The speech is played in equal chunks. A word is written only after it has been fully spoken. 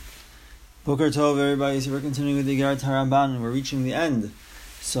Boker Tov, everybody. So we're continuing with the Igerat HaRamban, and we're reaching the end.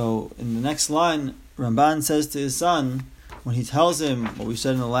 So in the next line, Ramban says to his son, when he tells him what we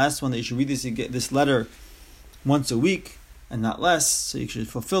said in the last one, that you should read this letter once a week and not less, so you should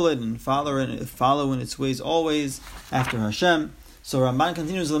fulfill it and follow in its ways always after Hashem. So Ramban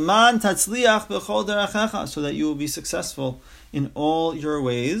continues, L'man tatzliach b'chol derachecha, so that you will be successful in all your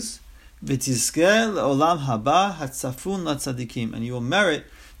ways. V'tizkeh le'olam haba hatzafun latzadikim, and you will merit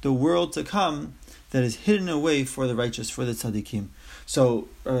the world to come that is hidden away for the righteous, for the tzaddikim. So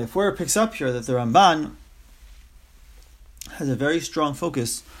Rabbi picks up here that the Ramban has a very strong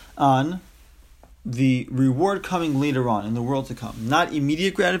focus on the reward coming later on in the world to come. Not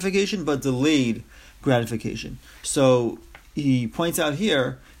immediate gratification, but delayed gratification. So he points out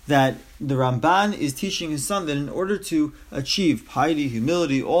here that the Ramban is teaching his son that in order to achieve piety,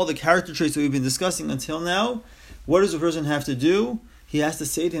 humility, all the character traits that we've been discussing until now, what does a person have to do? He has to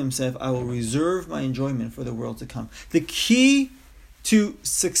say to himself, I will reserve my enjoyment for the world to come. The key to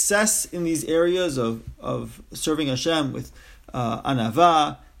success in these areas of serving Hashem with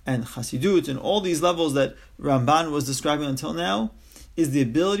anava and chasidut and all these levels that Ramban was describing until now is the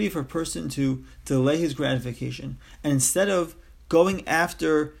ability for a person to delay his gratification. And instead of going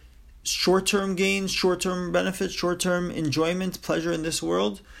after short-term gains, short-term benefits, short-term enjoyment, pleasure in this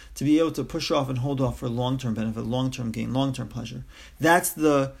world, to be able to push off and hold off for long-term benefit, long-term gain, long-term pleasure. That's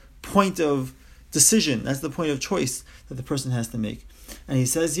the point of decision. That's the point of choice that the person has to make. And he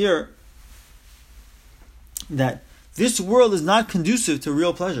says here that this world is not conducive to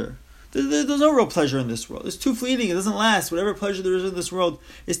real pleasure. There's no real pleasure in this world. It's too fleeting. It doesn't last. Whatever pleasure there is in this world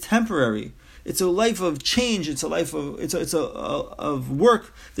is temporary. It's a life of change. It's a life of of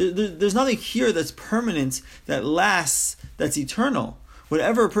work. There's nothing here that's permanent, that lasts, that's eternal.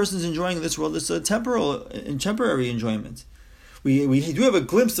 Whatever a person's enjoying in this world is a temporary enjoyment. We do have a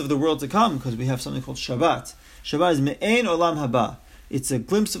glimpse of the world to come because we have something called Shabbat. Shabbat is me'ein olam haba. It's a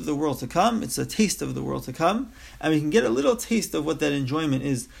glimpse of the world to come. It's a taste of the world to come. And we can get a little taste of what that enjoyment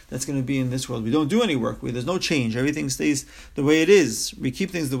is that's going to be in this world. We don't do any work. There's no change. Everything stays the way it is. We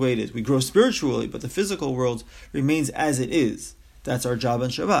keep things the way it is. We grow spiritually, but the physical world remains as it is. That's our job on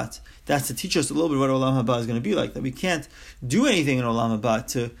Shabbat. That's to teach us a little bit what Olam Haba is going to be like. That we can't do anything in Olam Haba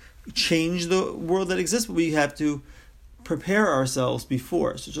to change the world that exists, but we have to prepare ourselves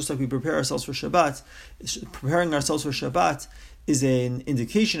before. So just like we prepare ourselves for Shabbat, preparing ourselves for Shabbat is an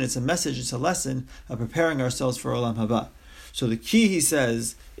indication, it's a message, it's a lesson of preparing ourselves for Olam Haba. So the key, he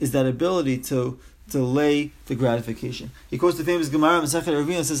says, is that ability to delay the gratification. He quotes the famous Gemara, Masechet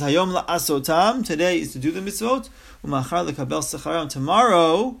Eruvin, and says, Hayom la'asotam, today is to do the mitzvot, u'machar lekabel secharam,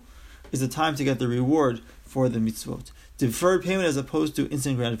 tomorrow is the time to get the reward for the mitzvot. Deferred payment as opposed to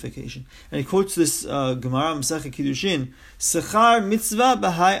instant gratification. And he quotes this Gemara, Masechet Kiddushin, Sechar mitzvah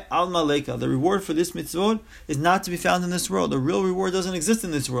b'hai al maleka. The reward for this mitzvot is not to be found in this world. The real reward doesn't exist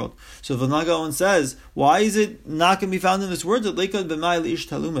in this world. So Vilna Gaon says, why is it not going to be found in this world?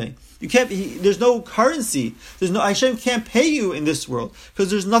 You can't. There's no currency. Hashem can't pay you in this world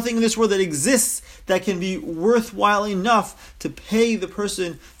because there's nothing in this world that exists that can be worthwhile enough to pay the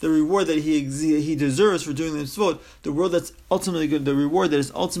person the reward that he deserves for doing the mitzvot. The world that's ultimately good, the reward that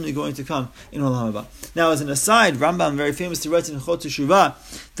is ultimately going to come in Olam Haba. Now, as an aside, Rambam very famously writes in Chot Teshuvah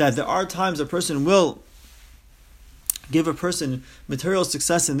that there are times a person will give a person material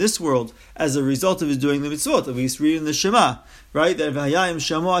success in this world as a result of his doing the mitzvot. We read in the Shema, right? That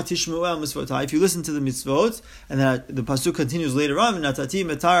if you listen to the mitzvot, and then the pasuk continues later on,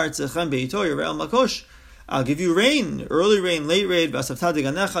 I'll give you rain, early rain, late rain, you'll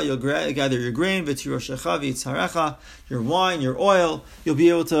gather your grain, your wine, your oil, you'll be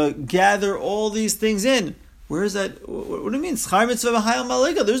able to gather all these things in. Where is that? What do you mean?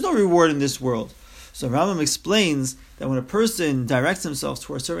 There's no reward in this world. So Rambam explains that when a person directs himself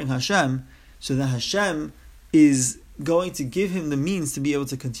towards serving Hashem, so that Hashem is going to give him the means to be able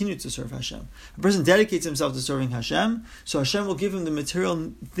to continue to serve Hashem. A person dedicates himself to serving Hashem, so Hashem will give him the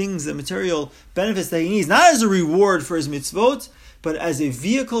material things, the material benefits that he needs, not as a reward for his mitzvot, but as a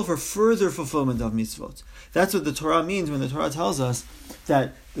vehicle for further fulfillment of mitzvot. That's what the Torah means when the Torah tells us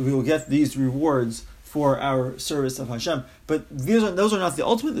that we will get these rewards for our service of Hashem. But those are not the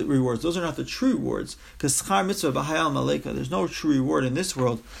ultimate rewards. Those are not the true rewards. Because schar mitzvah b'hayal maleka, there's no true reward in this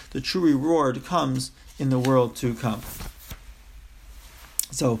world. The true reward comes in the world to come.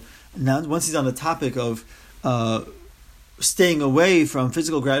 So now, once he's on the topic of staying away from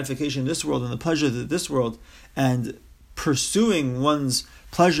physical gratification in this world and the pleasures of this world, and pursuing one's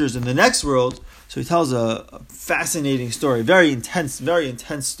pleasures in the next world, So he tells a fascinating story, very intense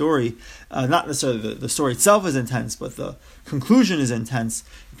story. Not necessarily the story itself is intense, but the conclusion is intense.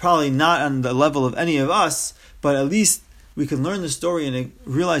 Probably not on the level of any of us, but at least we can learn the story and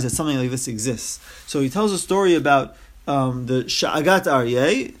realize that something like this exists. So he tells a story about the Sha'agat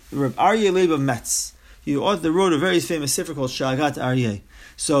Aryeh, Reb Aryeh Leib of Metz. He wrote a very famous sefer called Sha'agat Aryeh.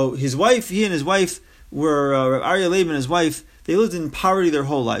 So he and his wife were, Reb Aryeh Leib and his wife, they lived in poverty their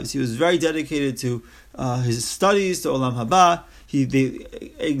whole lives. He was very dedicated to his studies, to Olam Haba. They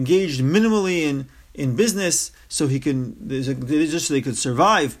engaged minimally in business, so they could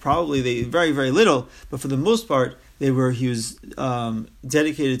survive. Probably they very, very little, but for the most part, he was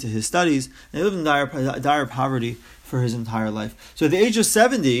dedicated to his studies, and he lived in dire poverty for his entire life. So at the age of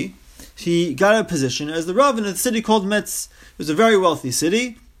 70, he got a position as the Rav in a city called Metz. It was a very wealthy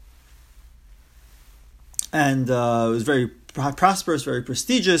city, and it was very prosperous, very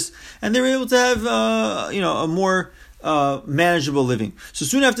prestigious, and they were able to have a more manageable living. So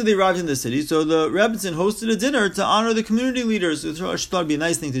soon after they arrived in the city, so the Rebbitzin hosted a dinner to honor the community leaders. She thought it'd be a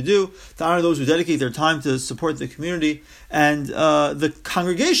nice thing to do, to honor those who dedicate their time to support the community. And the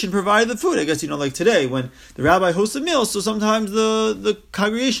congregation provided the food. I guess, like today, when the rabbi hosts a meal, so sometimes the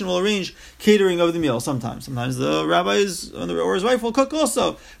congregation will arrange catering of the meal. Sometimes the rabbi or his wife will cook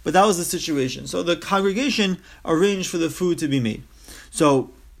also. But that was the situation. So the congregation arranged for the food to be made.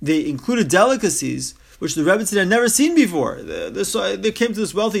 So they included delicacies which the Rebbitzin had never seen before. They came to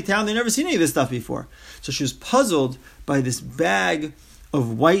this wealthy town, they'd never seen any of this stuff before. So she was puzzled by this bag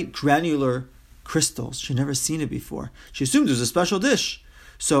of white granular crystals. She'd never seen it before. She assumed it was a special dish.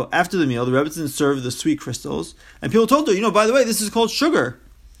 So after the meal, the Rebbitzin served the sweet crystals, and people told her, by the way, this is called sugar.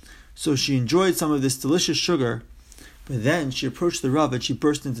 So she enjoyed some of this delicious sugar, but then she approached the Rav and she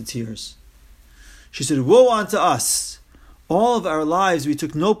burst into tears. She said, "Woe unto us! All of our lives we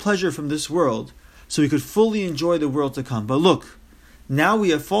took no pleasure from this world, so we could fully enjoy the world to come. But look, now we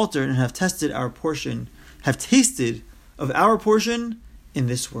have faltered and have tasted of our portion in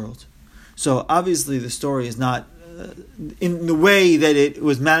this world." So obviously the story is not, in the way that it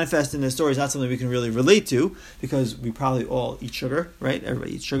was manifest in the story, is not something we can really relate to, because we probably all eat sugar, right?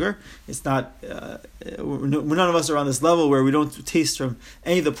 Everybody eats sugar. It's not, none of us are on this level where we don't taste from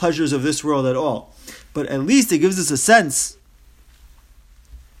any of the pleasures of this world at all. But at least it gives us a sense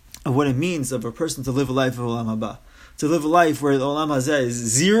of what it means of a person to live a life of Olam Haba. To live a life where the Olam Hazeh is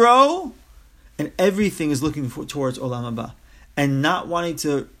zero and everything is looking towards Olam Haba. And not wanting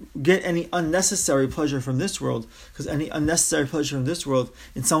to get any unnecessary pleasure from this world, because any unnecessary pleasure from this world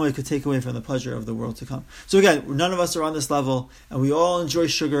in some way could take away from the pleasure of the world to come. So again, none of us are on this level, and we all enjoy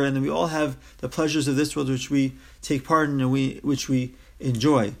sugar, and we all have the pleasures of this world which we take part in and which we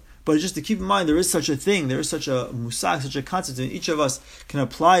enjoy. But just to keep in mind, there is such a thing, there is such a Mussar, such a concept, and each of us can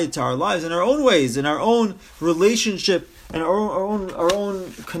apply it to our lives in our own ways, in our own relationship, and our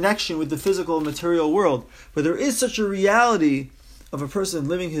own connection with the physical and material world. But there is such a reality of a person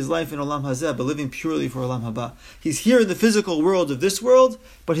living his life in Olam Hazeh, but living purely for Olam Haba. He's here in the physical world of this world,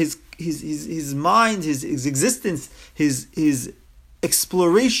 but his mind, his existence, his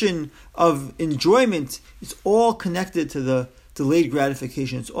exploration of enjoyment is all connected to the delayed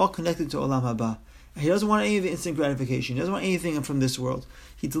gratification. It's all connected to Olam Haba. And he doesn't want any of the instant gratification. He doesn't want anything from this world.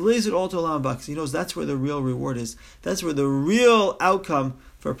 He delays it all to Olam Haba because he knows that's where the real reward is. That's where the real outcome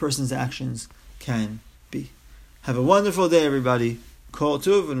for a person's actions can be. Have a wonderful day, everybody. Kol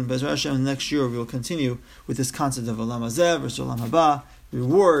Tuv, and Bezrat Hashem, next year we will continue with this concept of Olam Hazeh versus Olam Haba,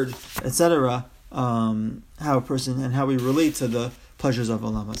 reward, etc. How a person and how we relate to the pleasures of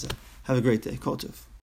Olam Hazeh. Have a great day. Kol Tuv.